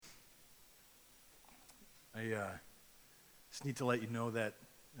I just need to let you know that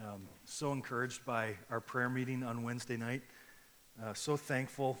so encouraged by our prayer meeting on Wednesday night. So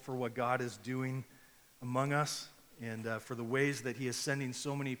thankful for what God is doing among us and for the ways that He is sending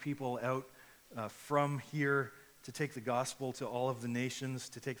so many people out from here to take the gospel to all of the nations,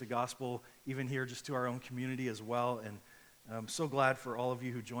 to take the gospel even here just to our own community as well. And I'm so glad for all of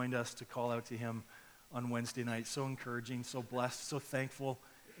you who joined us to call out to Him on Wednesday night. So encouraging, so blessed, so thankful,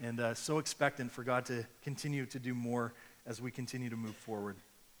 and so expectant for God to continue to do more as we continue to move forward.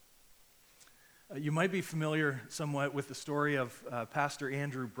 You might be familiar somewhat with the story of Pastor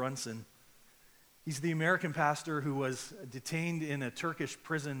Andrew Brunson. He's the American pastor who was detained in a Turkish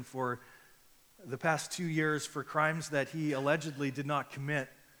prison for the past 2 years for crimes that he allegedly did not commit.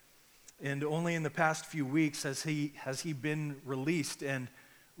 And only in the past few weeks has he been released and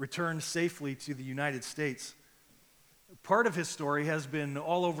returned safely to the United States. Part of his story has been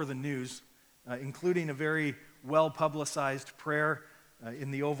all over the news, including a very well-publicized prayer in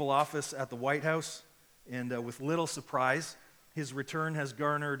the Oval Office at the White House. And with little surprise, his return has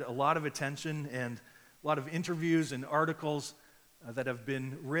garnered a lot of attention and a lot of interviews and articles that have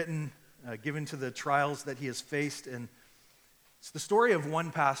been written, given to the trials that he has faced. And it's the story of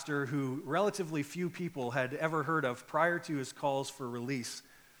one pastor who relatively few people had ever heard of prior to his calls for release.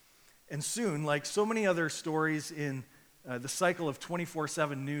 And soon, like so many other stories in the cycle of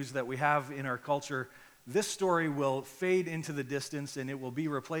 24/7 news that we have in our culture, this story will fade into the distance and it will be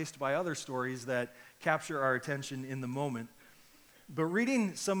replaced by other stories that capture our attention in the moment. But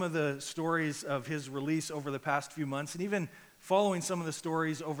reading some of the stories of his release over the past few months, and even following some of the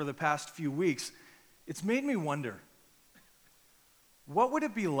stories over the past few weeks, it's made me wonder, what would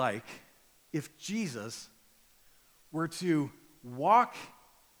it be like if Jesus were to walk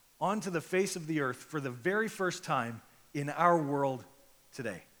onto the face of the earth for the very first time in our world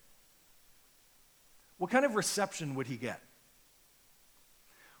today? What kind of reception would he get?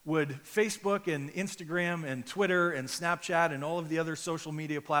 Would Facebook and Instagram and Twitter and Snapchat and all of the other social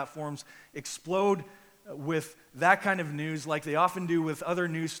media platforms explode with that kind of news like they often do with other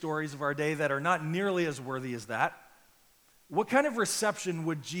news stories of our day that are not nearly as worthy as that? What kind of reception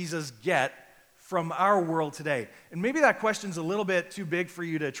would Jesus get from our world today? And maybe that question's a little bit too big for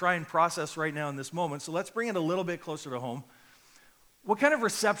you to try and process right now in this moment, so let's bring it a little bit closer to home. What kind of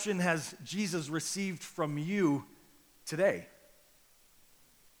reception has Jesus received from you today?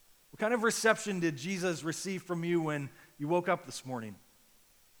 What kind of reception did Jesus receive from you when you woke up this morning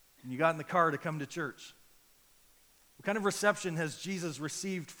and you got in the car to come to church? What kind of reception has Jesus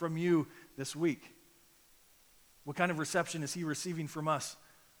received from you this week? What kind of reception is He receiving from us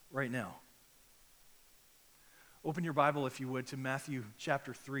right now? Open your Bible, if you would, to Matthew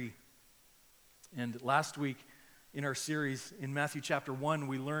chapter 3. And last week in our series in Matthew chapter 1,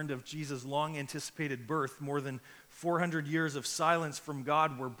 we learned of Jesus' long-anticipated birth. More than 400 years of silence from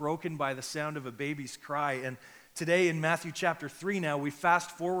God were broken by the sound of a baby's cry. And today in Matthew chapter 3 now, we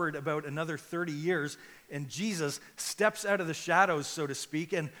fast forward about another 30 years, and Jesus steps out of the shadows, so to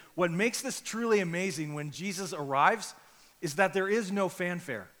speak. And what makes this truly amazing when Jesus arrives is that there is no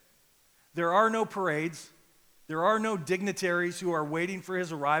fanfare. There are no parades. There are no dignitaries who are waiting for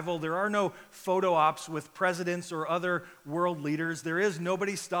His arrival. There are no photo ops with presidents or other world leaders. There is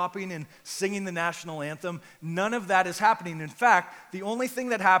nobody stopping and singing the national anthem. None of that is happening. In fact, the only thing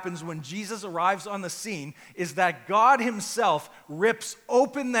that happens when Jesus arrives on the scene is that God Himself rips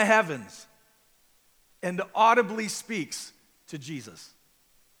open the heavens and audibly speaks to Jesus.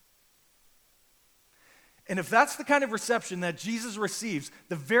 And if that's the kind of reception that Jesus receives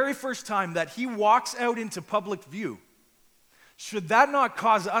the very first time that He walks out into public view, should that not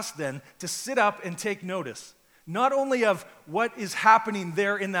cause us then to sit up and take notice, not only of what is happening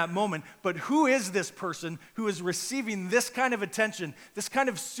there in that moment, but who is this person who is receiving this kind of attention, this kind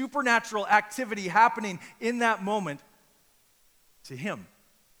of supernatural activity happening in that moment to Him?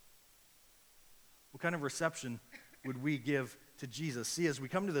 What kind of reception would we give to Jesus? See, as we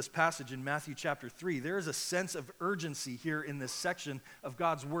come to this passage in Matthew chapter 3, there is a sense of urgency here in this section of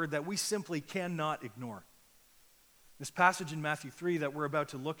God's Word that we simply cannot ignore. This passage in Matthew 3 that we're about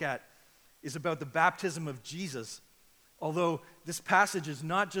to look at is about the baptism of Jesus. Although this passage is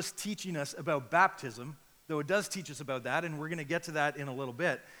not just teaching us about baptism, though it does teach us about that, and we're going to get to that in a little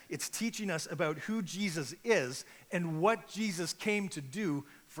bit, it's teaching us about who Jesus is and what Jesus came to do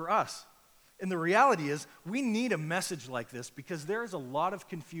for us. And the reality is, we need a message like this because there is a lot of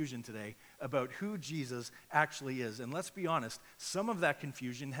confusion today about who Jesus actually is. And let's be honest, some of that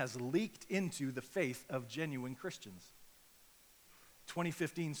confusion has leaked into the faith of genuine Christians.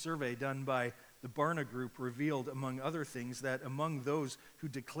 2015 survey done by the Barna Group revealed, among other things, that among those who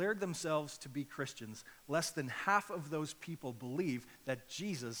declared themselves to be Christians, less than half of those people believe that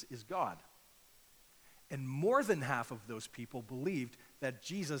Jesus is God. And more than half of those people believed that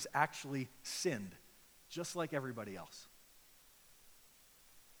Jesus actually sinned, just like everybody else.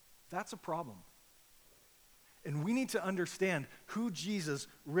 That's a problem. And we need to understand who Jesus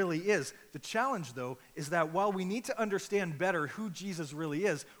really is. The challenge, though, is that while we need to understand better who Jesus really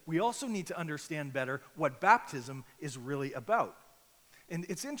is, we also need to understand better what baptism is really about. And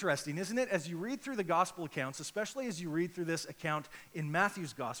it's interesting, isn't it, as you read through the gospel accounts, especially as you read through this account in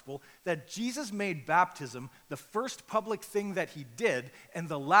Matthew's gospel, that Jesus made baptism the first public thing that he did and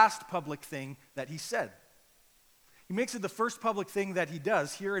the last public thing that he said. He makes it the first public thing that he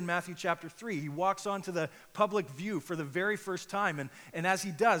does here in Matthew chapter 3. He walks onto the public view for the very first time. And as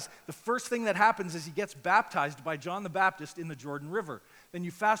he does, the first thing that happens is he gets baptized by John the Baptist in the Jordan River. Then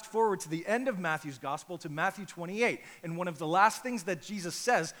you fast forward to the end of Matthew's gospel to Matthew 28. And one of the last things that Jesus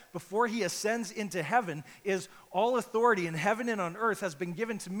says before he ascends into heaven is, "All authority in heaven and on earth has been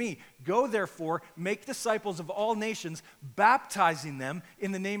given to me. Go therefore, make disciples of all nations, baptizing them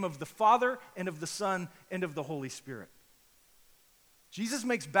in the name of the Father and of the Son and of the Holy Spirit." Jesus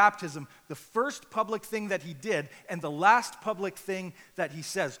makes baptism the first public thing that he did and the last public thing that he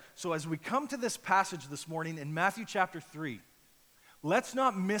says. So as we come to this passage this morning in Matthew chapter 3, let's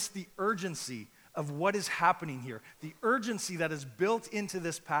not miss the urgency of what is happening here, the urgency that is built into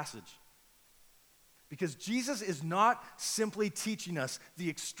this passage. Because Jesus is not simply teaching us the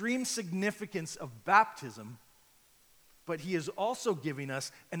extreme significance of baptism, but he is also giving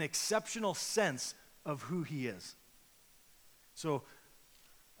us an exceptional sense of who he is. So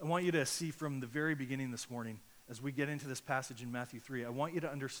I want you to see from the very beginning this morning, as we get into this passage in Matthew 3, I want you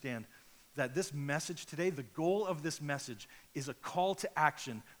to understand that this message today, the goal of this message is a call to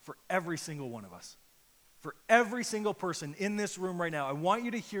action for every single one of us. For every single person in this room right now, I want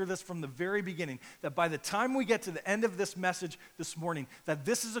you to hear this from the very beginning, that by the time we get to the end of this message this morning, that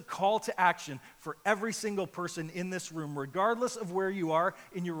this is a call to action for every single person in this room, regardless of where you are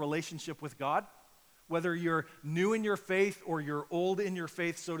in your relationship with God, whether you're new in your faith or you're old in your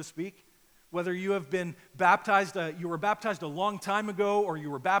faith, so to speak, whether you have been baptized, you were baptized a long time ago, or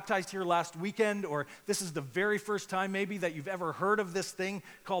you were baptized here last weekend, or this is the very first time maybe that you've ever heard of this thing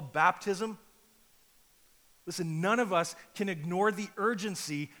called baptism. Listen, none of us can ignore the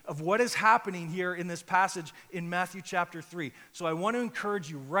urgency of what is happening here in this passage in Matthew chapter 3. So I want to encourage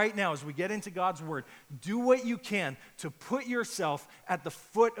you right now as we get into God's word, do what you can to put yourself at the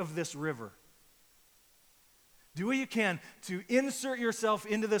foot of this river. Do what you can to insert yourself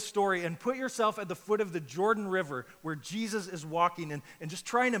into this story and put yourself at the foot of the Jordan River where Jesus is walking, and just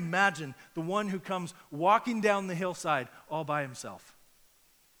try and imagine the one who comes walking down the hillside all by himself.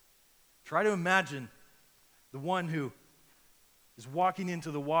 Try to imagine the one who is walking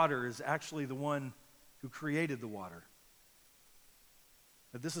into the water is actually the one who created the water.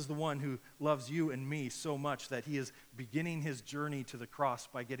 That this is the one who loves you and me so much that he is beginning his journey to the cross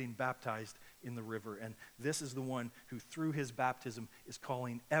by getting baptized in the river. And this is the one who, through his baptism, is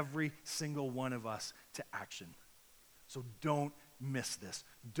calling every single one of us to action. So don't miss this.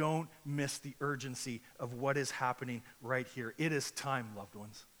 Don't miss the urgency of what is happening right here. It is time, loved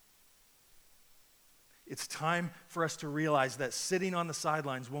ones. It's time for us to realize that sitting on the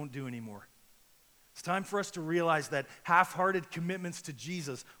sidelines won't do anymore. It's time for us to realize that half-hearted commitments to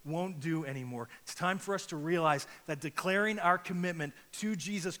Jesus won't do anymore. It's time for us to realize that declaring our commitment to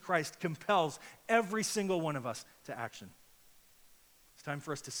Jesus Christ compels every single one of us to action. It's time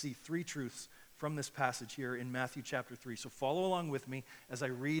for us to see three truths from this passage here in Matthew chapter 3. So follow along with me as I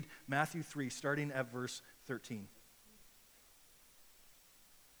read Matthew 3, starting at verse 13.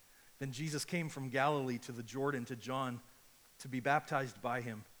 Then Jesus came from Galilee to the Jordan to John to be baptized by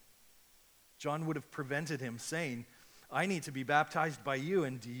him. John would have prevented him, saying, "I need to be baptized by you,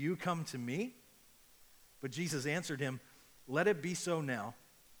 and do you come to me?" But Jesus answered him, "Let it be so now,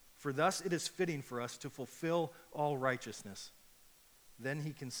 for thus it is fitting for us to fulfill all righteousness." Then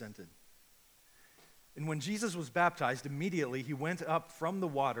he consented. And when Jesus was baptized, immediately he went up from the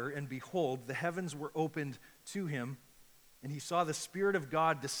water, and behold, the heavens were opened to him, and he saw the Spirit of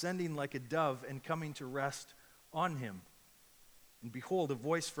God descending like a dove and coming to rest on him. And behold, a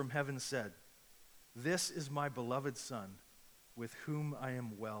voice from heaven said, "This is my beloved Son, with whom I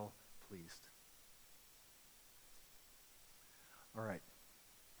am well pleased." All right.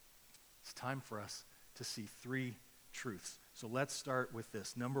 It's time for us to see three truths. So let's start with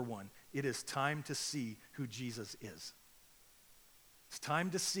this. Number one, it is time to see who Jesus is. It's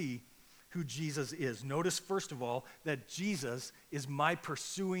time to see who Jesus is. Notice, first of all, that Jesus is my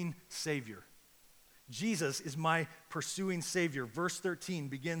pursuing Savior. Jesus is my pursuing Savior. Verse 13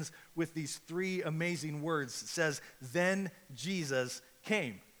 begins with these three amazing words. It says, then Jesus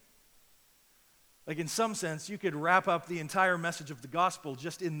came. Like in some sense, you could wrap up the entire message of the gospel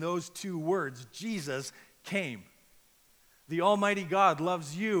just in those two words, Jesus came. The Almighty God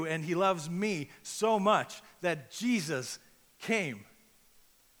loves you and he loves me so much that Jesus came.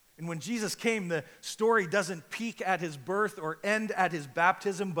 And when Jesus came, the story doesn't peak at his birth or end at his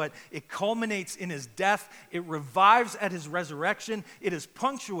baptism, but it culminates in his death. It revives at his resurrection. It is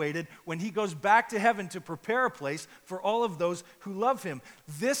punctuated when he goes back to heaven to prepare a place for all of those who love him.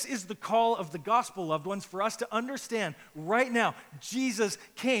 This is the call of the gospel, loved ones, for us to understand right now, Jesus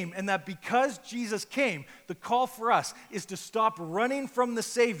came, and that because Jesus came, the call for us is to stop running from the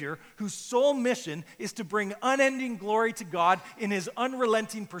Savior whose sole mission is to bring unending glory to God in his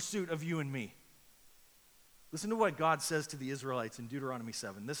unrelenting pursuit of you and me. Listen to what God says to the Israelites in Deuteronomy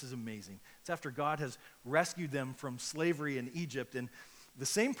 7. This is amazing. It's after God has rescued them from slavery in Egypt. And the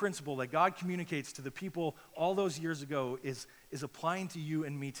same principle that God communicates to the people all those years ago is applying to you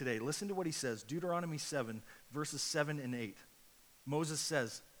and me today. Listen to what he says, Deuteronomy 7, verses 7 and 8. Moses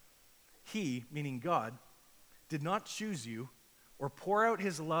says, he, meaning God, did not choose you or pour out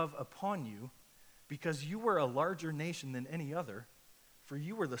his love upon you because you were a larger nation than any other, for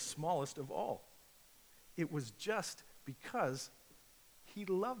you were the smallest of all. It was just because he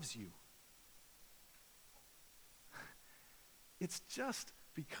loves you. It's just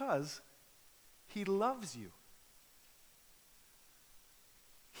because he loves you.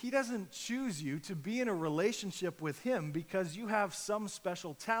 He doesn't choose you to be in a relationship with him because you have some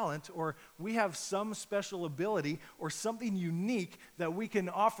special talent or we have some special ability or something unique that we can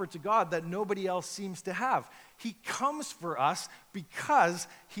offer to God that nobody else seems to have. He comes for us because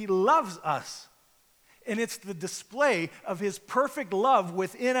he loves us. And it's the display of his perfect love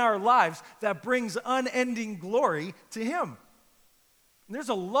within our lives that brings unending glory to him. And there's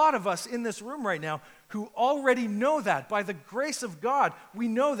a lot of us in this room right now who already know that. By the grace of God, we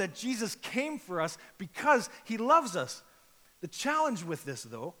know that Jesus came for us because he loves us. The challenge with this,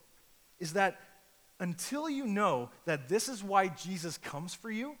 though, is that until you know that this is why Jesus comes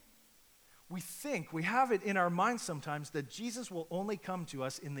for you, we have it in our minds sometimes that Jesus will only come to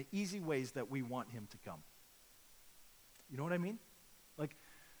us in the easy ways that we want him to come. You know what I mean? Like,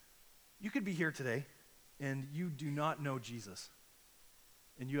 you could be here today and you do not know Jesus.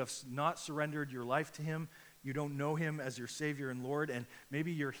 And you have not surrendered your life to him. You don't know him as your Savior and Lord. And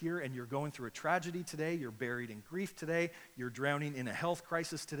maybe you're here and you're going through a tragedy today. You're buried in grief today. You're drowning in a health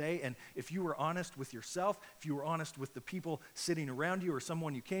crisis today. And if you were honest with yourself, if you were honest with the people sitting around you or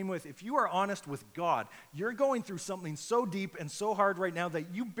someone you came with, if you are honest with God, you're going through something so deep and so hard right now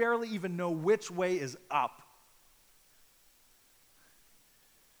that you barely even know which way is up.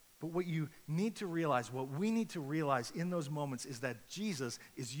 But what you need to realize, what we need to realize in those moments is that Jesus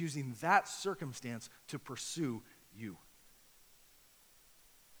is using that circumstance to pursue you.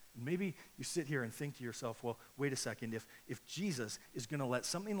 And maybe you sit here and think to yourself, well, wait a second, if Jesus is going to let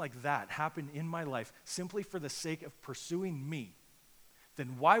something like that happen in my life simply for the sake of pursuing me,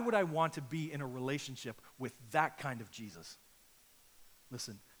 then why would I want to be in a relationship with that kind of Jesus?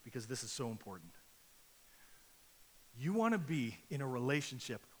 Listen, because this is so important. You want to be in a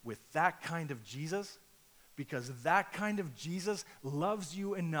relationship with that kind of Jesus because that kind of Jesus loves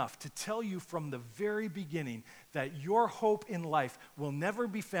you enough to tell you from the very beginning that your hope in life will never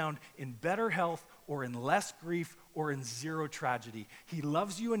be found in better health or in less grief or in zero tragedy. He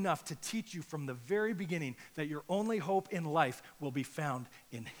loves you enough to teach you from the very beginning that your only hope in life will be found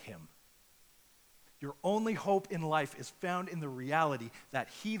in him. Your only hope in life is found in the reality that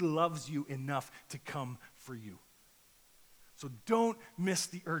he loves you enough to come for you. So don't miss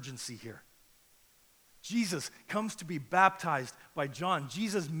the urgency here. Jesus comes to be baptized by John.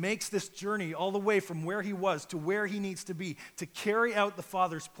 Jesus makes this journey all the way from where he was to where he needs to be to carry out the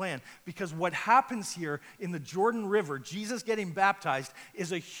Father's plan. Because what happens here in the Jordan River, Jesus getting baptized,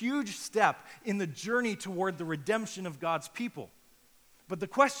 is a huge step in the journey toward the redemption of God's people. But the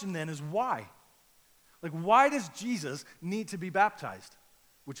question then is why? Like, why does Jesus need to be baptized?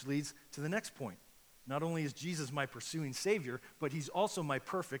 Which leads to the next point. Not only is Jesus my pursuing Savior, but he's also my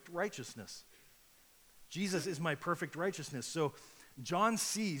perfect righteousness. Jesus is my perfect righteousness. So John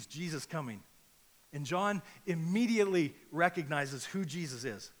sees Jesus coming, and John immediately recognizes who Jesus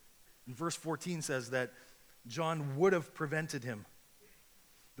is. And verse 14 says that John would have prevented him.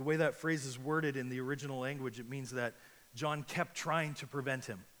 The way that phrase is worded in the original language, it means that John kept trying to prevent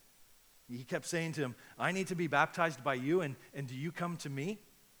him. He kept saying to him, I need to be baptized by you, and do you come to me?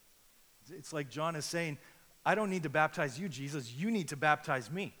 It's like John is saying, I don't need to baptize you, Jesus. You need to baptize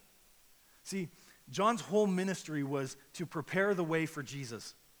me. See, John's whole ministry was to prepare the way for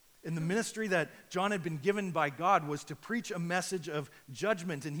Jesus. And the ministry that John had been given by God was to preach a message of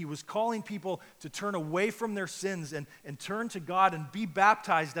judgment, and he was calling people to turn away from their sins and turn to God and be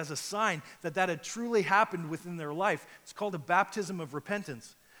baptized as a sign that that had truly happened within their life. It's called a baptism of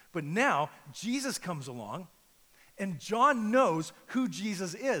repentance. But now, Jesus comes along, and John knows who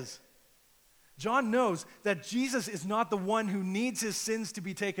Jesus is. John knows that Jesus is not the one who needs his sins to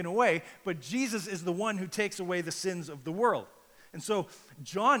be taken away, but Jesus is the one who takes away the sins of the world. And so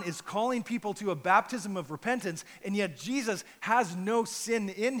John is calling people to a baptism of repentance, and yet Jesus has no sin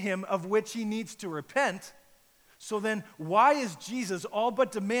in him of which he needs to repent. So then why is Jesus all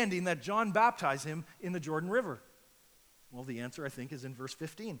but demanding that John baptize him in the Jordan River? Well, the answer, I think, is in verse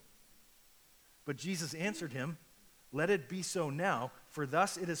 15. But Jesus answered him, "Let it be so now, for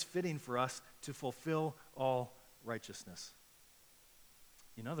thus it is fitting for us to fulfill all righteousness."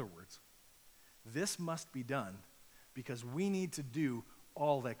 In other words, this must be done because we need to do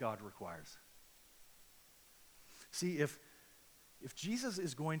all that God requires. See, if Jesus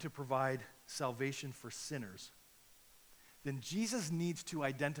is going to provide salvation for sinners, then Jesus needs to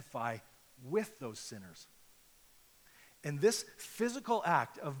identify with those sinners. And this physical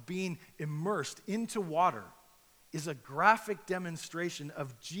act of being immersed into water is a graphic demonstration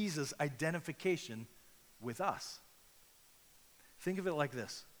of Jesus' identification with us. Think of it like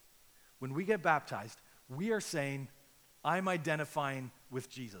this. When we get baptized, we are saying, I'm identifying with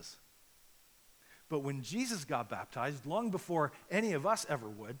Jesus. But when Jesus got baptized, long before any of us ever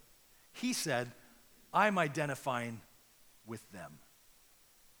would, he said, I'm identifying with them.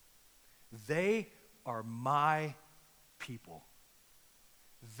 They are my people.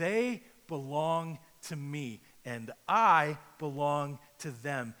 They belong to me, and I belong to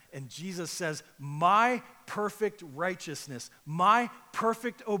them. And Jesus says, my perfect righteousness, my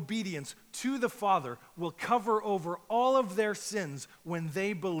perfect obedience to the Father will cover over all of their sins when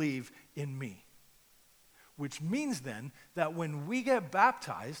they believe in me. Which means then that when we get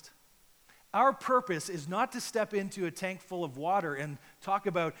baptized, our purpose is not to step into a tank full of water and talk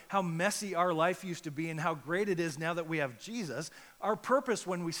about how messy our life used to be and how great it is now that we have Jesus. Our purpose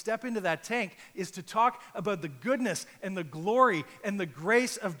when we step into that tank is to talk about the goodness and the glory and the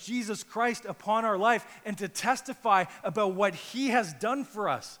grace of Jesus Christ upon our life and to testify about what he has done for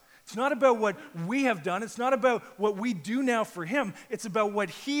us. It's not about what we have done. It's not about what we do now for him. It's about what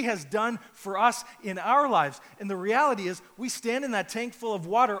he has done for us in our lives. And the reality is we stand in that tank full of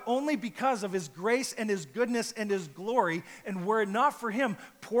water only because of his grace and his goodness and his glory. And were it not for him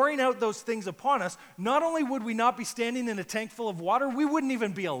pouring out those things upon us, not only would we not be standing in a tank full of water, we wouldn't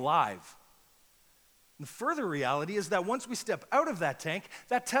even be alive. And the further reality is that once we step out of that tank,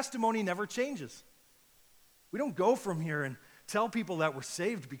 that testimony never changes. We don't go from here and tell people that we're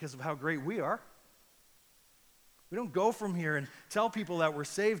saved because of how great we are. We don't go from here and tell people that we're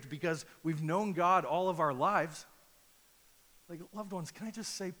saved because we've known God all of our lives. Like, loved ones, can I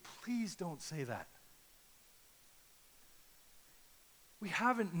just say, please don't say that. We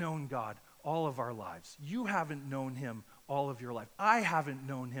haven't known God all of our lives. You haven't known him all of your life. I haven't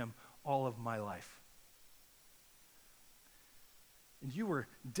known him all of my life. And you were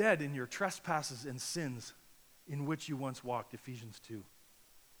dead in your trespasses and sins in which you once walked, Ephesians 2.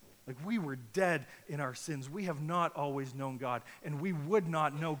 Like, we were dead in our sins. We have not always known God, and we would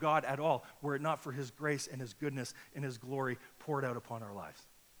not know God at all were it not for his grace and his goodness and his glory poured out upon our lives.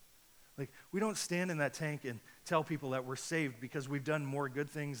 Like, we don't stand in that tank and tell people that we're saved because we've done more good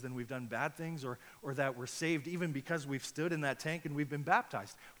things than we've done bad things, or that we're saved even because we've stood in that tank and we've been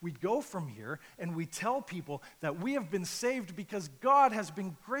baptized. We go from here and we tell people that we have been saved because God has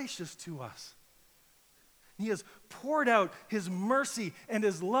been gracious to us. He has poured out his mercy and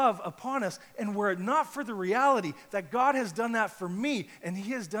his love upon us, and were it not for the reality that God has done that for me and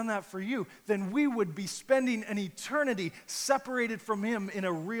he has done that for you, then we would be spending an eternity separated from him in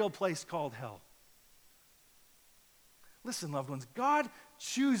a real place called hell. Listen, loved ones, God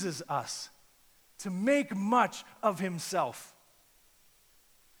chooses us to make much of himself.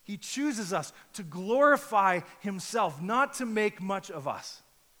 He chooses us to glorify himself, not to make much of us.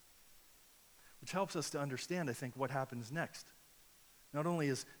 Which helps us to understand, I think, what happens next. Not only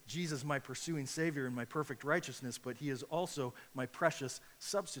is Jesus my pursuing Savior and my perfect righteousness, but he is also my precious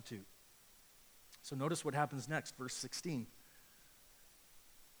substitute. So notice what happens next, verse 16.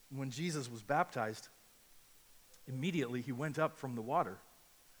 When Jesus was baptized, immediately he went up from the water.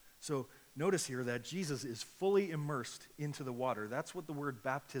 So notice here that Jesus is fully immersed into the water. That's what the word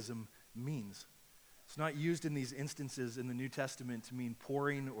baptism means. It's not used in these instances in the New Testament to mean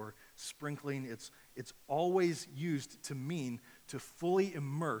pouring or sprinkling. It's always used to mean to fully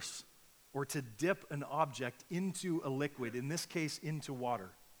immerse or to dip an object into a liquid, in this case, into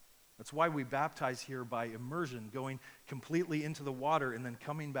water. That's why we baptize here by immersion, going completely into the water and then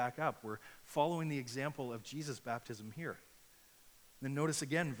coming back up. We're following the example of Jesus' baptism here. Then notice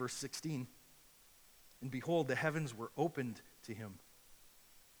again, verse 16. And behold, the heavens were opened to him.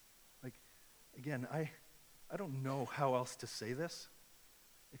 Like, again, I don't know how else to say this,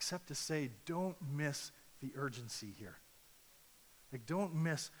 except to say, don't miss the urgency here. Like, don't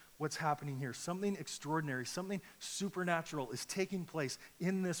miss what's happening here. Something extraordinary, something supernatural is taking place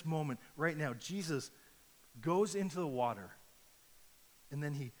in this moment right now. Jesus goes into the water, and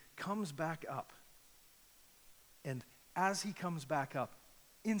then he comes back up. And as he comes back up,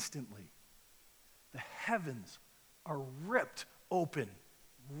 instantly, the heavens are ripped open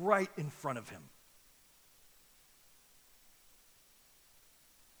right in front of him.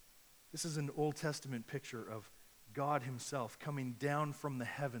 This is an Old Testament picture of God himself coming down from the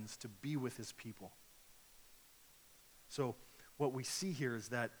heavens to be with his people. So what we see here is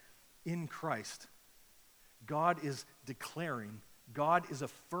that in Christ, God is declaring, God is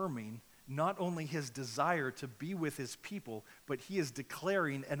affirming not only his desire to be with his people, but he is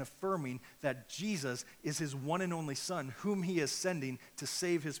declaring and affirming that Jesus is his one and only Son, whom he is sending to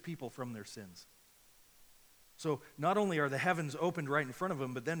save his people from their sins. So not only are the heavens opened right in front of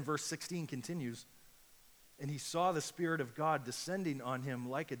him, but then verse 16 continues, and he saw the Spirit of God descending on him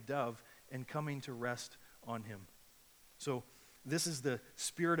like a dove and coming to rest on him. So this is the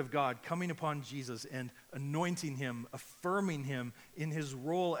Spirit of God coming upon Jesus and anointing him, affirming him in his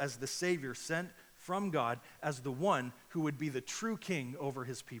role as the Savior sent from God as the one who would be the true king over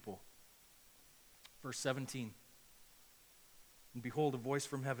his people. Verse 17, and behold, a voice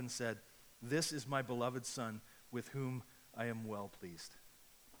from heaven said, "This is my beloved Son, with whom I am well pleased."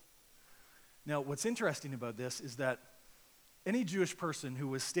 Now, what's interesting about this is that any Jewish person who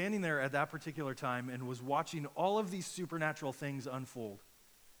was standing there at that particular time and was watching all of these supernatural things unfold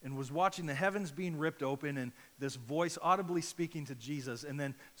and was watching the heavens being ripped open and this voice audibly speaking to Jesus and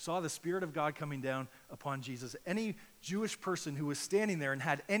then saw the Spirit of God coming down upon Jesus, any Jewish person who was standing there and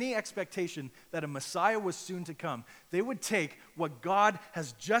had any expectation that a Messiah was soon to come, they would take what God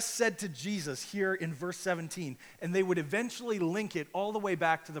has just said to Jesus here in verse 17 and they would eventually link it all the way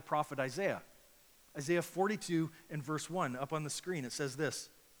back to the prophet Isaiah. Isaiah 42 and verse 1, up on the screen, it says this,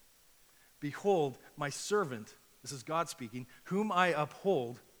 "Behold, my servant," this is God speaking, "whom I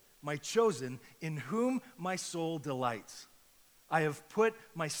uphold, my chosen, in whom my soul delights. I have put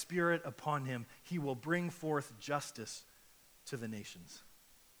my Spirit upon him. He will bring forth justice to the nations."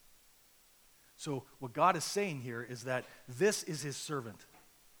 So what God is saying here is that this is his servant.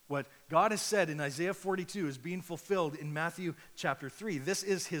 What God has said in Isaiah 42 is being fulfilled in Matthew chapter 3. This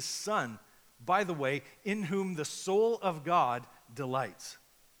is his Son, by the way, in whom the soul of God delights.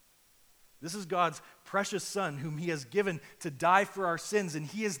 This is God's precious Son, whom he has given to die for our sins, and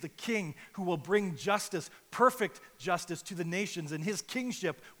he is the King who will bring justice, perfect justice to the nations, and his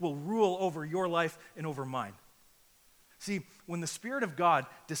kingship will rule over your life and over mine. See, when the Spirit of God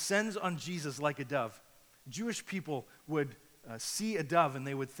descends on Jesus like a dove, Jewish people would see a dove and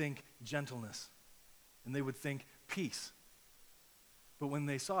they would think gentleness, and they would think peace. But when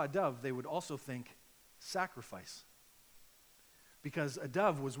they saw a dove, they would also think sacrifice. Because a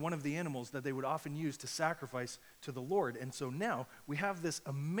dove was one of the animals that they would often use to sacrifice to the Lord. And so now we have this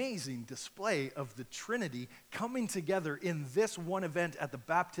amazing display of the Trinity coming together in this one event at the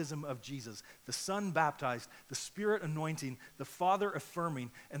baptism of Jesus. The Son baptized, the Spirit anointing, the Father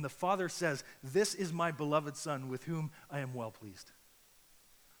affirming, and the Father says, "This is my beloved Son with whom I am well pleased."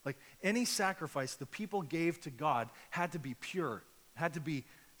 Like any sacrifice the people gave to God had to be pure, had to be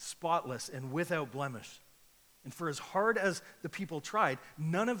spotless and without blemish. And for as hard as the people tried,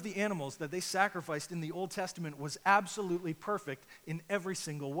 none of the animals that they sacrificed in the Old Testament was absolutely perfect in every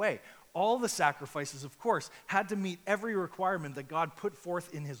single way. All the sacrifices, of course, had to meet every requirement that God put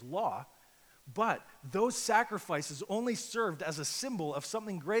forth in his law, but those sacrifices only served as a symbol of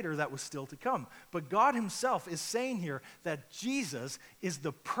something greater that was still to come. But God himself is saying here that Jesus is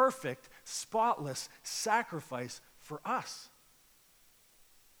the perfect, spotless sacrifice for us.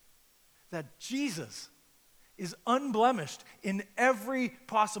 That Jesus is unblemished in every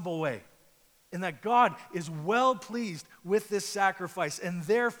possible way, and that God is well pleased with this sacrifice, and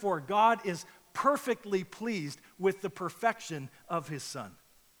therefore God is perfectly pleased with the perfection of his Son.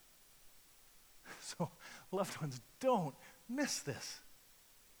 So, loved ones, don't miss this.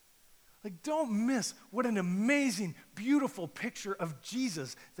 Like, don't miss what an amazing, beautiful picture of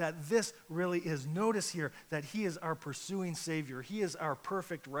Jesus that this really is. Notice here that he is our pursuing Savior. He is our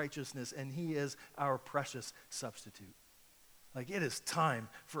perfect righteousness, and he is our precious substitute. Like, it is time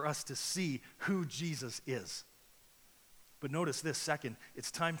for us to see who Jesus is. But notice this, second,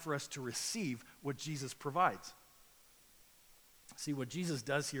 it's time for us to receive what Jesus provides. See, what Jesus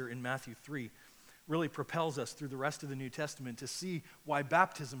does here in Matthew 3 really propels us through the rest of the New Testament to see why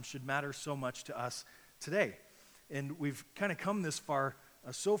baptism should matter so much to us today. And we've kind of come this far,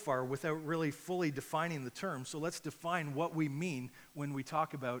 so far, without really fully defining the term. So let's define what we mean when we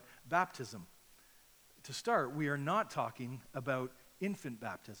talk about baptism. To start, we are not talking about infant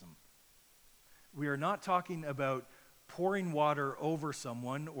baptism. We are not talking about pouring water over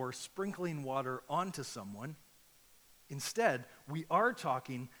someone or sprinkling water onto someone. Instead, we are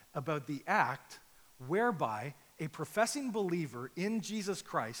talking about the act whereby a professing believer in Jesus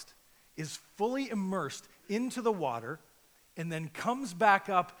Christ is fully immersed into the water and then comes back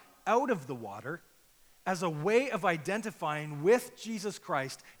up out of the water as a way of identifying with Jesus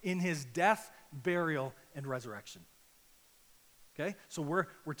Christ in his death, burial, and resurrection. Okay? So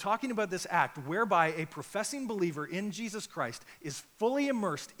we're talking about this act whereby a professing believer in Jesus Christ is fully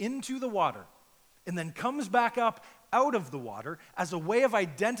immersed into the water and then comes back up out of the water as a way of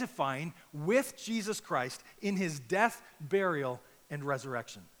identifying with Jesus Christ in his death, burial, and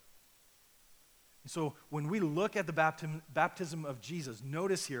resurrection. So when we look at the baptism of Jesus,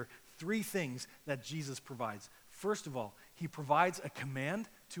 notice here three things that Jesus provides. First of all, he provides a command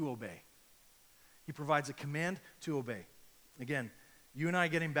to obey. He provides a command to obey. Again, you and I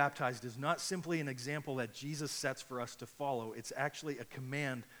getting baptized is not simply an example that Jesus sets for us to follow. It's actually a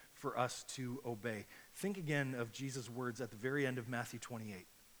command for us to obey. Think again of Jesus' words at the very end of Matthew 28.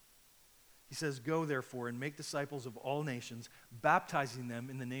 He says, "Go therefore and make disciples of all nations, baptizing them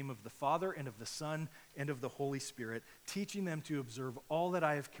in the name of the Father and of the Son and of the Holy Spirit, teaching them to observe all that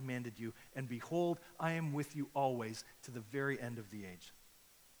I have commanded you. And behold, I am with you always to the very end of the age."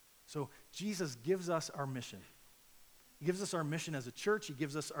 So Jesus gives us our mission. He gives us our mission as a church. He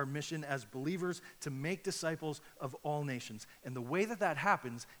gives us our mission as believers to make disciples of all nations. And the way that that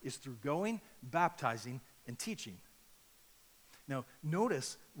happens is through going, baptizing, and teaching. Now,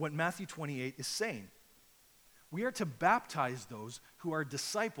 notice what Matthew 28 is saying. We are to baptize those who are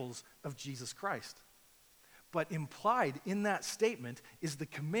disciples of Jesus Christ. But implied in that statement is the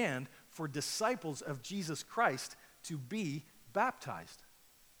command for disciples of Jesus Christ to be baptized.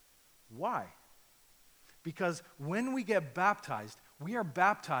 Why? Because when we get baptized, we are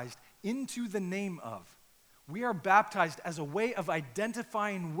baptized into the name of. We are baptized as a way of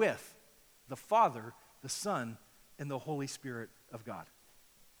identifying with the Father, the Son, and the Holy Spirit of God.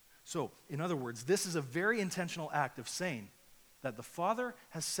 So, in other words, this is a very intentional act of saying that the Father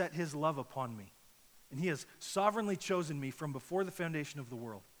has set his love upon me, and he has sovereignly chosen me from before the foundation of the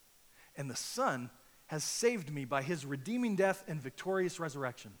world. And the Son has saved me by his redeeming death and victorious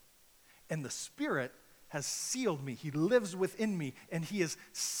resurrection. And the Spirit has sealed me. He lives within me, and he has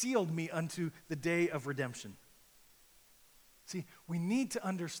sealed me unto the day of redemption. See, we need to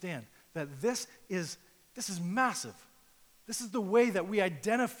understand that this is massive. This is the way that we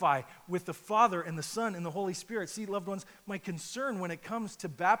identify with the Father and the Son and the Holy Spirit. See, loved ones, my concern when it comes to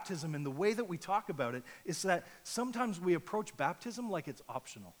baptism and the way that we talk about it is that sometimes we approach baptism like it's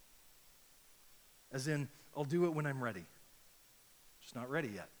optional. As in, I'll do it when I'm ready. Just not ready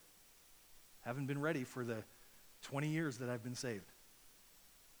yet. Haven't been ready for the 20 years that I've been saved.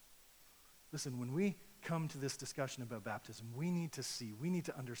 Listen, when we come to this discussion about baptism, we need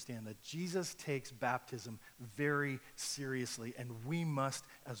to understand that Jesus takes baptism very seriously, and we must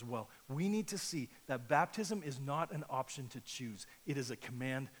as well. We need to see that baptism is not an option to choose. It is a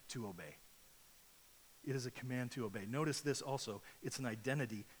command to obey. It is a command to obey. Notice this also. It's an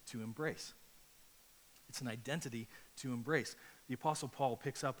identity to embrace. It's an identity to embrace. The Apostle Paul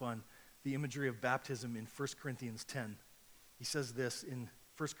picks up on the imagery of baptism in 1 Corinthians 10. He says this in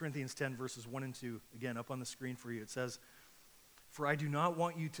 1 Corinthians 10, verses 1 and 2. Again, up on the screen for you. It says, "For I do not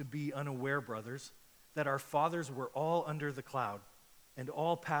want you to be unaware, brothers, that our fathers were all under the cloud, and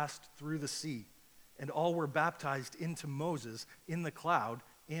all passed through the sea, and all were baptized into Moses in the cloud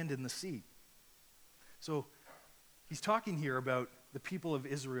and in the sea." So he's talking here about the people of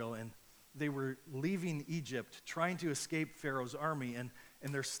Israel, and they were leaving Egypt, trying to escape Pharaoh's army, and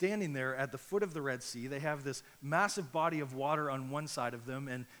they're standing there at the foot of the Red Sea. They have this massive body of water on one side of them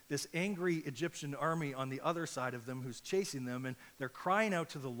and this angry Egyptian army on the other side of them who's chasing them, and they're crying out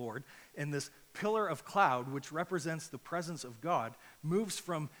to the Lord. And this pillar of cloud, which represents the presence of God, moves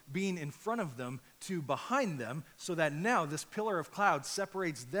from being in front of them to behind them, so that now this pillar of cloud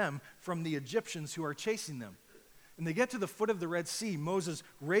separates them from the Egyptians who are chasing them. And they get to the foot of the Red Sea. Moses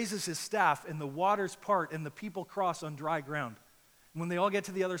raises his staff, and the waters part, and the people cross on dry ground. When they all get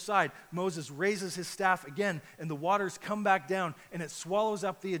to the other side, Moses raises his staff again, and the waters come back down, and it swallows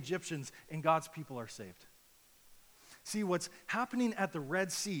up the Egyptians, and God's people are saved. See, what's happening at the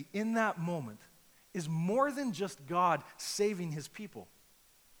Red Sea in that moment is more than just God saving his people.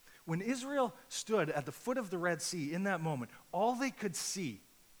 When Israel stood at the foot of the Red Sea in that moment, all they could see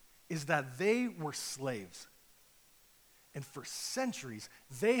is that they were slaves. And for centuries,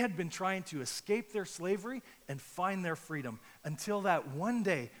 they had been trying to escape their slavery and find their freedom until that one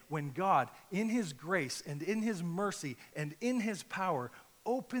day when God, in his grace and in his mercy and in his power,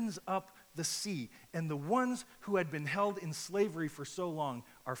 opens up the sea, and the ones who had been held in slavery for so long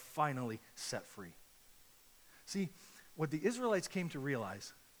are finally set free. See, what the Israelites came to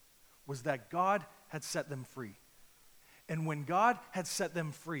realize was that God had set them free. And when God had set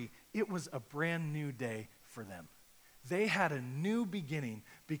them free, it was a brand new day for them. They had a new beginning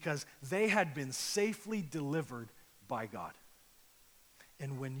because they had been safely delivered by God.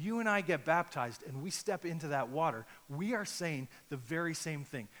 And when you and I get baptized and we step into that water, we are saying the very same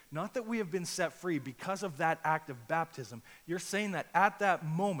thing. Not that we have been set free because of that act of baptism. You're saying that at that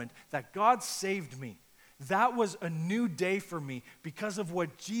moment that God saved me. That was a new day for me because of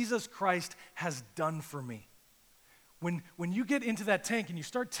what Jesus Christ has done for me. When you get into that tank and you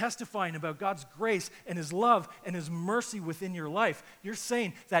start testifying about God's grace and his love and his mercy within your life, you're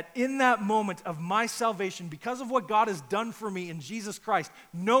saying that in that moment of my salvation, because of what God has done for me in Jesus Christ,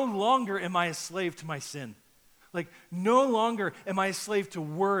 no longer am I a slave to my sin. Like, no longer am I a slave to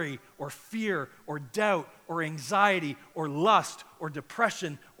worry or fear or doubt or anxiety or lust or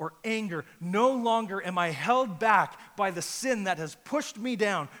depression or anger. No longer am I held back by the sin that has pushed me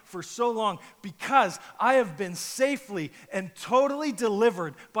down for so long because I have been safely and totally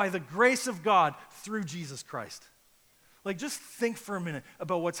delivered by the grace of God through Jesus Christ. Like, just think for a minute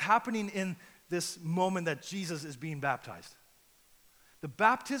about what's happening in this moment that Jesus is being baptized. The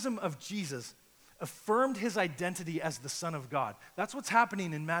baptism of Jesus affirmed his identity as the Son of God. That's what's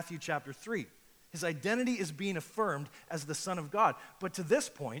happening in Matthew chapter 3. His identity is being affirmed as the Son of God. But to this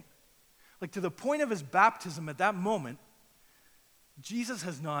point, like to the point of his baptism at that moment, Jesus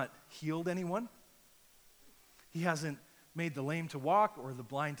has not healed anyone. He hasn't made the lame to walk or the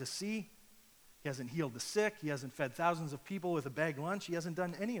blind to see. He hasn't healed the sick. He hasn't fed thousands of people with a bag lunch. He hasn't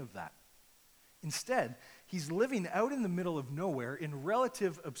done any of that. Instead, he's living out in the middle of nowhere in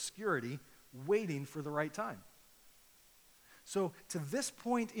relative obscurity, waiting for the right time. So to this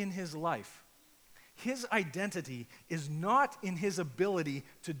point in his life, his identity is not in his ability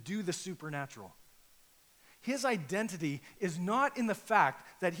to do the supernatural. His identity is not in the fact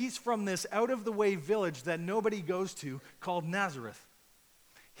that he's from this out-of-the-way village that nobody goes to called Nazareth.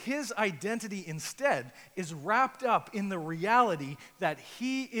 His identity instead is wrapped up in the reality that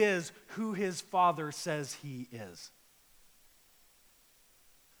he is who his Father says he is.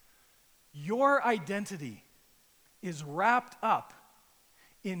 Your identity is wrapped up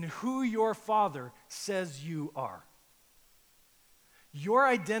in who your Father says you are. Your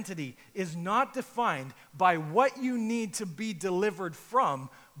identity is not defined by what you need to be delivered from,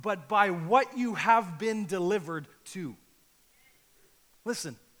 but by what you have been delivered to.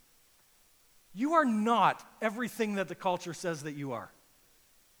 Listen, you are not everything that the culture says that you are.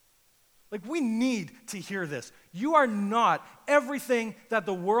 Like, we need to hear this. You are not everything that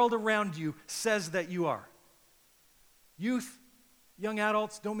the world around you says that you are. Youth, young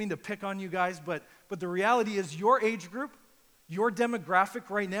adults, don't mean to pick on you guys, but the reality is your age group, your demographic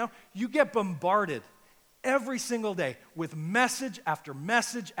right now, you get bombarded every single day with message after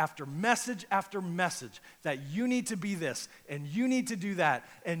message after message after message that you need to be this, and you need to do that,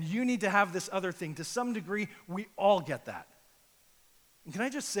 and you need to have this other thing. To some degree, we all get that. And can I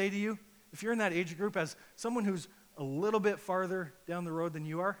just say to you, if you're in that age group, as someone who's a little bit farther down the road than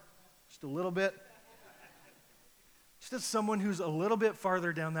you are, just a little bit, just as someone who's a little bit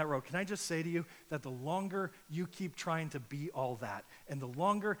farther down that road, can I just say to you that the longer you keep trying to be all that, and the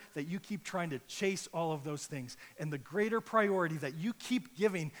longer that you keep trying to chase all of those things, and the greater priority that you keep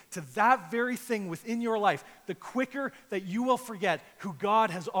giving to that very thing within your life, the quicker that you will forget who God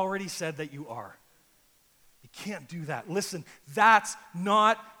has already said that you are. You can't do that. Listen, that's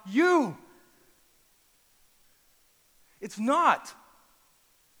not you. It's not.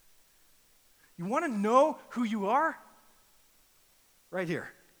 You want to know who you are? Right here.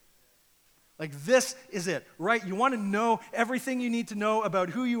 Like, this is it, right? You want to know everything you need to know about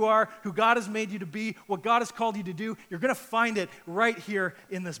who you are, who God has made you to be, what God has called you to do. You're going to find it right here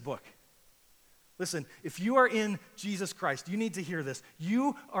in this book. Listen, if you are in Jesus Christ, you need to hear this.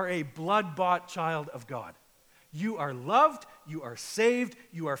 You are a blood-bought child of God. You are loved, you are saved,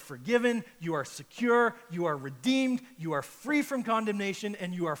 you are forgiven, you are secure, you are redeemed, you are free from condemnation,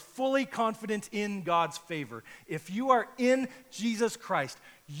 and you are fully confident in God's favor. If you are in Jesus Christ,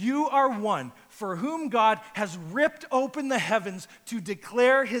 you are one for whom God has ripped open the heavens to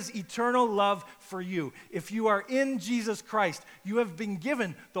declare his eternal love for you. If you are in Jesus Christ, you have been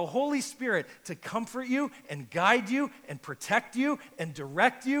given the Holy Spirit to comfort you and guide you and protect you and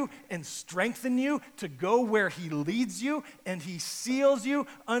direct you and strengthen you to go where he leads you, and he seals you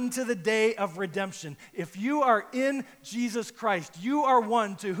unto the day of redemption. If you are in Jesus Christ, you are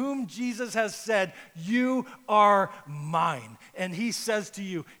one to whom Jesus has said, "You are mine." And he says to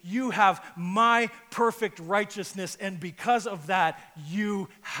you, "You have my perfect righteousness, and because of that, you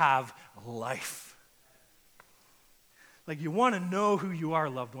have life." Like, you want to know who you are,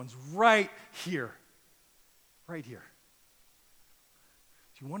 loved ones, right here. Right here.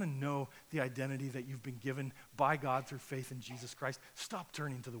 Do you want to know the identity that you've been given by God through faith in Jesus Christ? Stop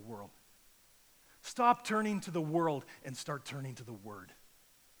turning to the world. Stop turning to the world and start turning to the Word.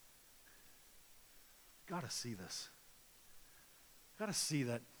 Got to see this. Got to see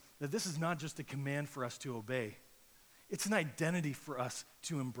that this is not just a command for us to obey. It's an identity for us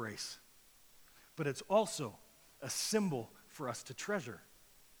to embrace. But it's also a symbol for us to treasure.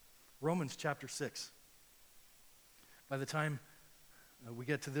 Romans chapter 6. By the time we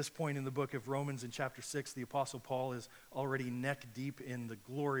get to this point in the book of Romans in chapter 6, the Apostle Paul is already neck deep in the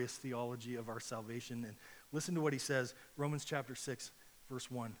glorious theology of our salvation. And listen to what he says, Romans chapter 6,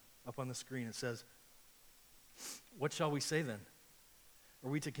 verse 1. Up on the screen it says, "What shall we say then? Are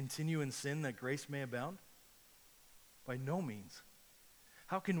we to continue in sin that grace may abound? By no means.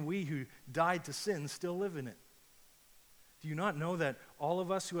 How can we who died to sin still live in it? Do you not know that all of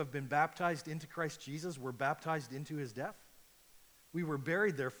us who have been baptized into Christ Jesus were baptized into his death? We were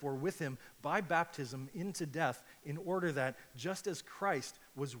buried, therefore, with him by baptism into death, in order that, just as Christ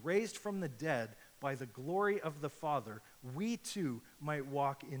was raised from the dead by the glory of the Father, we too might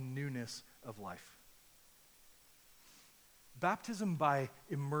walk in newness of life." Baptism by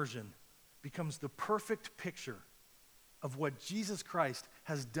immersion becomes the perfect picture of what Jesus Christ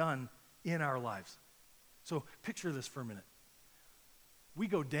has done in our lives. So picture this for a minute. We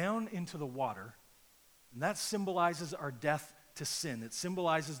go down into the water, and that symbolizes our death to sin. It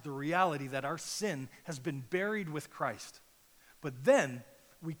symbolizes the reality that our sin has been buried with Christ. But then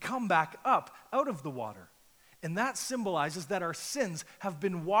we come back up out of the water, and that symbolizes that our sins have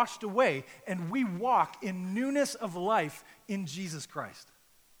been washed away, and we walk in newness of life in Jesus Christ.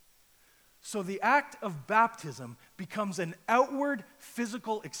 So the act of baptism becomes an outward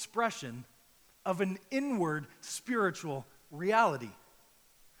physical expression of an inward spiritual reality.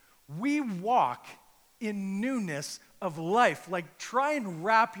 We walk in newness of life. Like, try and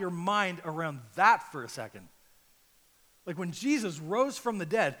wrap your mind around that for a second. Like, when Jesus rose from the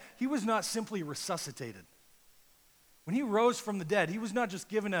dead, he was not simply resuscitated. When he rose from the dead, he was not just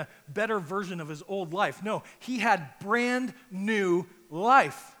given a better version of his old life. No, he had brand new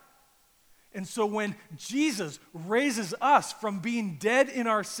life. And so when Jesus raises us from being dead in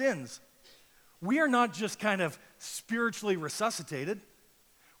our sins, we are not just kind of spiritually resuscitated.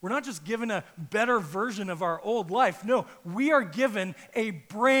 We're not just given a better version of our old life. No, we are given a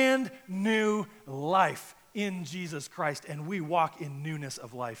brand new life in Jesus Christ, and we walk in newness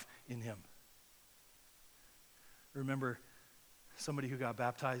of life in him. I remember somebody who got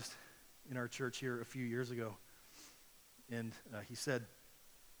baptized in our church here a few years ago, and he said,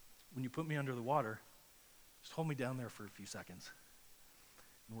 "When you put me under the water, just hold me down there for a few seconds."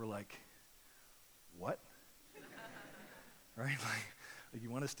 And we're like, "What?" Right? Like, you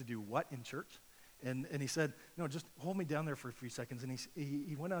want us to do what in church? And he said, "No, just hold me down there for a few seconds." And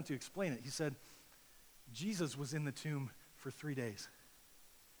he went on to explain it. He said, "Jesus was in the tomb for 3 days.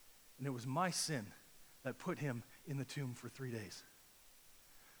 And it was my sin that put him in the tomb for 3 days.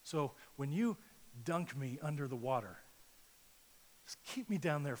 So when you dunk me under the water, just keep me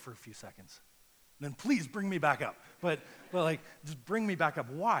down there for a few seconds. And then please bring me back up. But just bring me back up."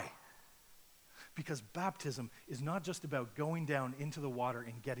 Why? Because baptism is not just about going down into the water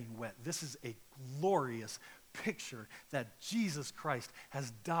and getting wet. This is a glorious picture that Jesus Christ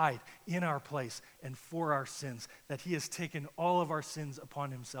has died in our place and for our sins, that he has taken all of our sins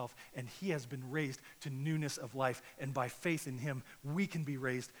upon himself, and he has been raised to newness of life. And by faith in him, we can be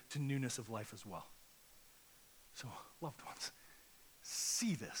raised to newness of life as well. So, loved ones,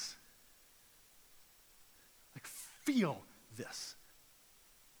 see this. Like, feel this.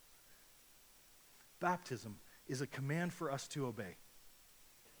 Baptism is a command for us to obey.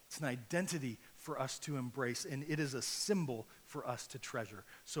 It's an identity for us to embrace, and it is a symbol for us to treasure.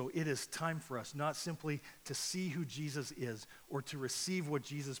 So it is time for us not simply to see who Jesus is or to receive what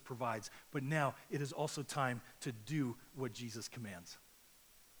Jesus provides, but now it is also time to do what Jesus commands.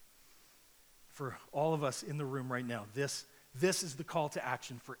 For all of us in the room right now, this is the call to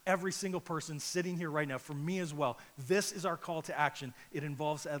action for every single person sitting here right now, for me as well. This is our call to action. It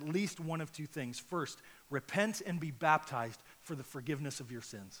involves at least one of two things. First, repent and be baptized for the forgiveness of your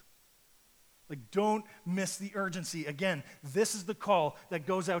sins. Like, don't miss the urgency. Again, this is the call that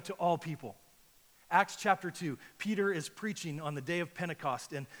goes out to all people. Acts chapter 2, Peter is preaching on the day of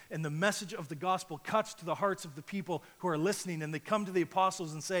Pentecost, and the message of the gospel cuts to the hearts of the people who are listening, and they come to the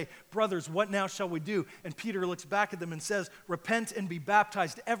apostles and say, "Brothers, what now shall we do?" And Peter looks back at them and says, "Repent and be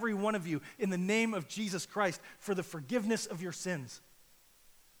baptized, every one of you, in the name of Jesus Christ, for the forgiveness of your sins."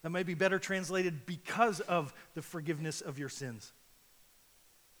 That might be better translated, because of the forgiveness of your sins.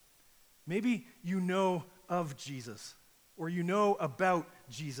 Maybe you know of Jesus, or you know about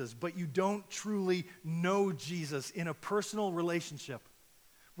Jesus, but you don't truly know Jesus in a personal relationship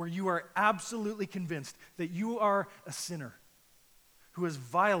where you are absolutely convinced that you are a sinner who has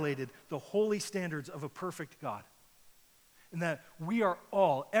violated the holy standards of a perfect God, and that we are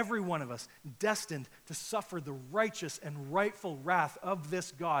all, every one of us, destined to suffer the righteous and rightful wrath of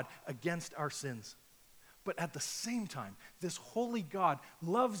this God against our sins. But at the same time, this holy God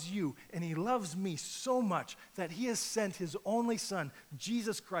loves you and he loves me so much that he has sent his only Son,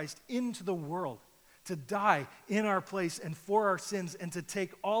 Jesus Christ, into the world to die in our place and for our sins, and to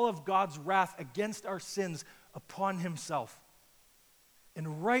take all of God's wrath against our sins upon himself.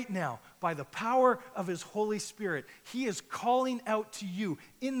 And right now, by the power of his Holy Spirit, he is calling out to you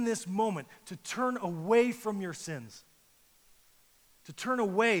in this moment to turn away from your sins, to turn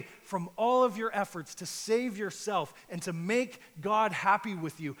away from all of your efforts to save yourself and to make God happy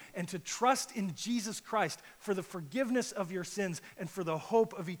with you, and to trust in Jesus Christ for the forgiveness of your sins and for the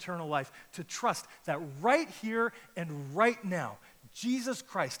hope of eternal life. To trust that right here and right now, Jesus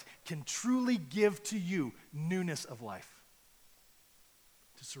Christ can truly give to you newness of life.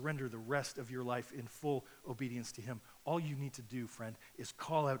 To surrender the rest of your life in full obedience to him. All you need to do, friend, is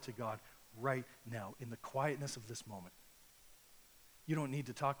call out to God right now in the quietness of this moment. You don't need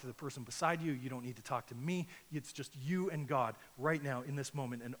to talk to the person beside you. You don't need to talk to me. It's just you and God right now in this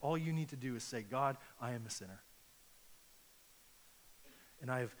moment. And all you need to do is say, "God, I am a sinner.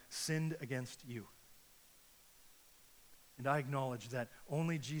 And I have sinned against you. And I acknowledge that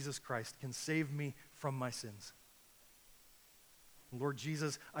only Jesus Christ can save me from my sins. Lord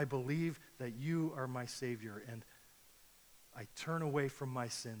Jesus, I believe that you are my Savior, and I turn away from my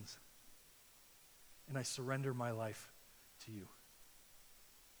sins, and I surrender my life to you."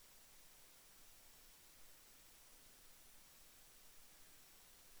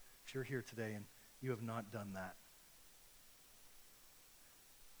 If you're here today and you have not done that,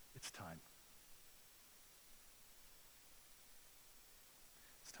 it's time.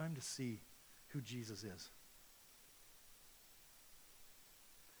 It's time to see who Jesus is.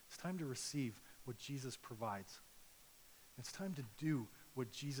 It's time to receive what Jesus provides. It's time to do what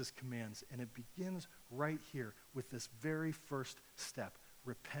Jesus commands, and it begins right here with this very first step: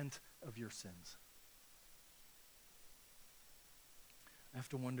 repent of your sins. I have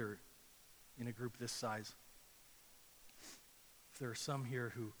to wonder, in a group this size, if there are some here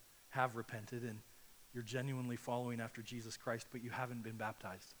who have repented and you're genuinely following after Jesus Christ, but you haven't been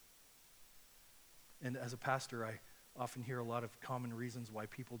baptized. And as a pastor, I often hear a lot of common reasons why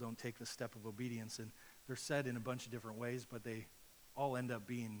people don't take the step of obedience, and they're said in a bunch of different ways, but they all end up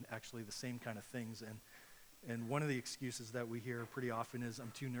being actually the same kind of things. And one of the excuses that we hear pretty often is,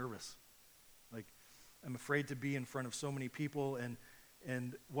 "I'm too nervous. Like, I'm afraid to be in front of so many people."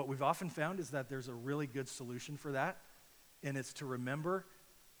 And what we've often found is that there's a really good solution for that, and it's to remember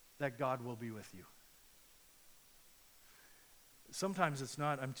that God will be with you. Sometimes it's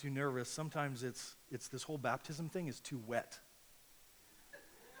not, "I'm too nervous." Sometimes it's this whole baptism thing is too wet.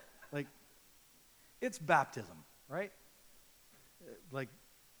 Like, it's baptism, right? Like,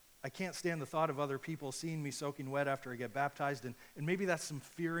 I can't stand the thought of other people seeing me soaking wet after I get baptized, and maybe that's some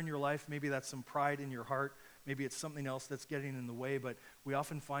fear in your life, maybe that's some pride in your heart, maybe it's something else that's getting in the way, but we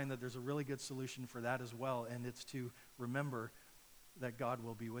often find that there's a really good solution for that as well, and it's to remember that God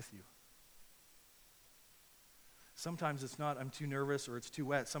will be with you. Sometimes it's not, "I'm too nervous" or "it's too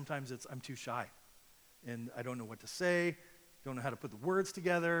wet." Sometimes it's, "I'm too shy, and I don't know what to say, don't know how to put the words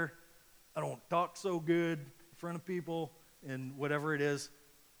together, I don't talk so good in front of people," and whatever it is.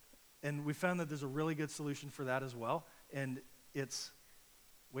 And we found that there's a really good solution for that as well, and it's,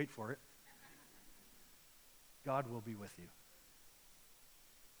 wait for it, God will be with you.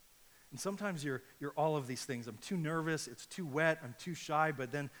 And sometimes you're all of these things. I'm too nervous, it's too wet, I'm too shy,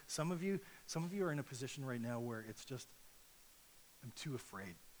 but then some of you are in a position right now where it's just, I'm too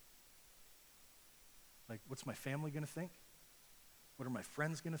afraid. Like, what's my family going to think? What are my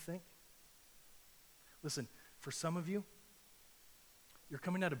friends going to think? Listen, for some of you, you're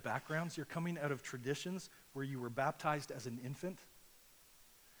coming out of backgrounds, you're coming out of traditions where you were baptized as an infant.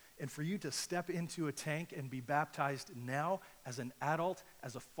 And for you to step into a tank and be baptized now as an adult,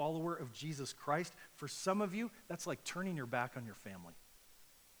 as a follower of Jesus Christ, for some of you, that's like turning your back on your family.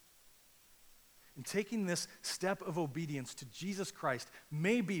 And taking this step of obedience to Jesus Christ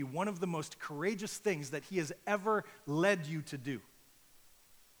may be one of the most courageous things that he has ever led you to do.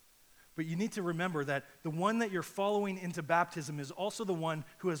 But you need to remember that the one that you're following into baptism is also the one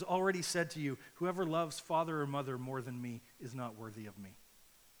who has already said to you, whoever loves father or mother more than me is not worthy of me.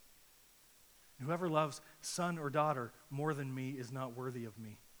 Whoever loves son or daughter more than me is not worthy of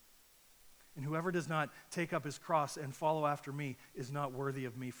me. And whoever does not take up his cross and follow after me is not worthy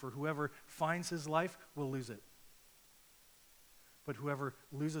of me. For whoever finds his life will lose it. But whoever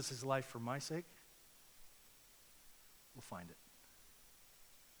loses his life for my sake will find it.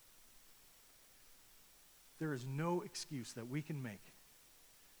 There is no excuse that we can make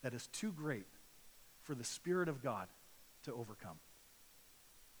that is too great for the Spirit of God to overcome.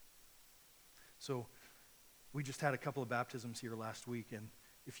 So we just had a couple of baptisms here last week, and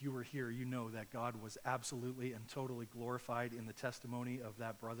if you were here, you know that God was absolutely and totally glorified in the testimony of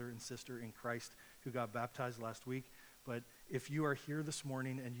that brother and sister in Christ who got baptized last week. But if you are here this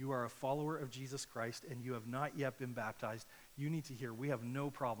morning and you are a follower of Jesus Christ and you have not yet been baptized, you need to hear we have no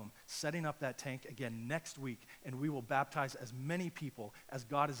problem setting up that tank again next week, and we will baptize as many people as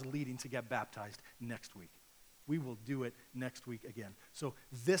God is leading to get baptized next week. We will do it next week again. So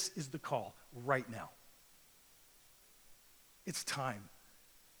this is the call right now. It's time.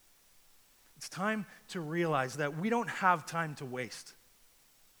 It's time to realize that we don't have time to waste.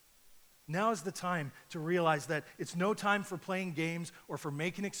 Now is the time to realize that it's no time for playing games or for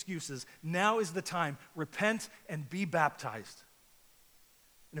making excuses. Now is the time. Repent and be baptized.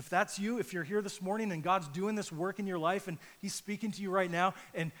 And if that's you, if you're here this morning and God's doing this work in your life and he's speaking to you right now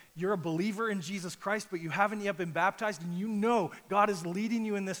and you're a believer in Jesus Christ but you haven't yet been baptized and you know God is leading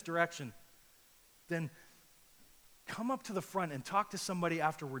you in this direction, then come up to the front and talk to somebody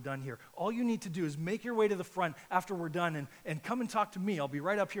after we're done here. All you need to do is make your way to the front after we're done and come and talk to me. I'll be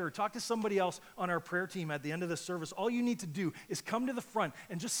right up here, or talk to somebody else on our prayer team at the end of the service. All you need to do is come to the front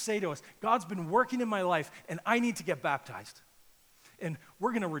and just say to us, God's been working in my life and I need to get baptized. And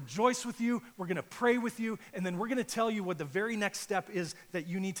we're going to rejoice with you, we're going to pray with you, and then we're going to tell you what the very next step is that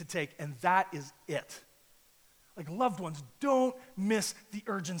you need to take, and that is it. Like, loved ones, don't miss the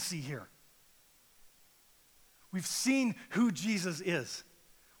urgency here. We've seen who Jesus is.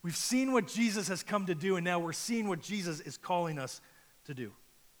 We've seen what Jesus has come to do, and now we're seeing what Jesus is calling us to do.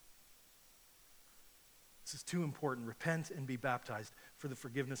 This is too important. Repent and be baptized for the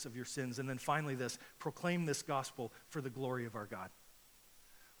forgiveness of your sins. And then finally this, proclaim this gospel for the glory of our God.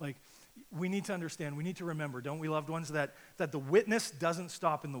 Like, we need to understand, we need to remember, don't we, loved ones, that the witness doesn't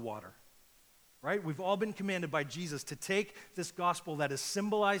stop in the water. Right? We've all been commanded by Jesus to take this gospel that is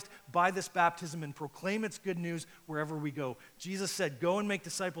symbolized by this baptism and proclaim its good news wherever we go. Jesus said, go and make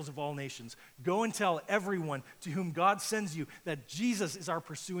disciples of all nations. Go and tell everyone to whom God sends you that Jesus is our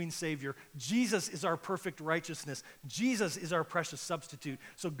pursuing Savior. Jesus is our perfect righteousness. Jesus is our precious substitute.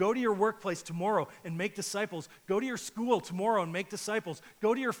 So go to your workplace tomorrow and make disciples. Go to your school tomorrow and make disciples.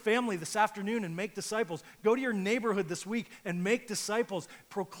 Go to your family this afternoon and make disciples. Go to your neighborhood this week and make disciples.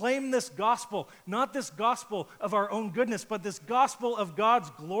 Proclaim this gospel. Not this gospel of our own goodness, but this gospel of God's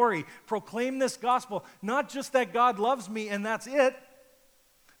glory. Proclaim this gospel, not just that God loves me and that's it,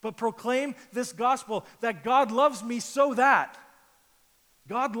 but proclaim this gospel that God loves me so that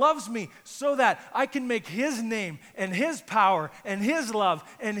God loves me so that I can make his name and his power and his love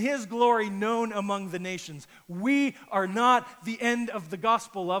and his glory known among the nations. We are not the end of the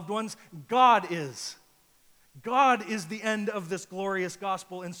gospel, loved ones. God is. God is the end of this glorious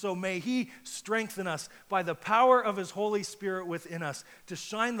gospel, and so may he strengthen us by the power of his Holy Spirit within us to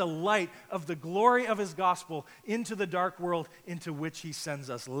shine the light of the glory of his gospel into the dark world into which he sends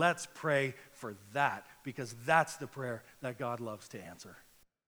us. Let's pray for that, because that's the prayer that God loves to answer.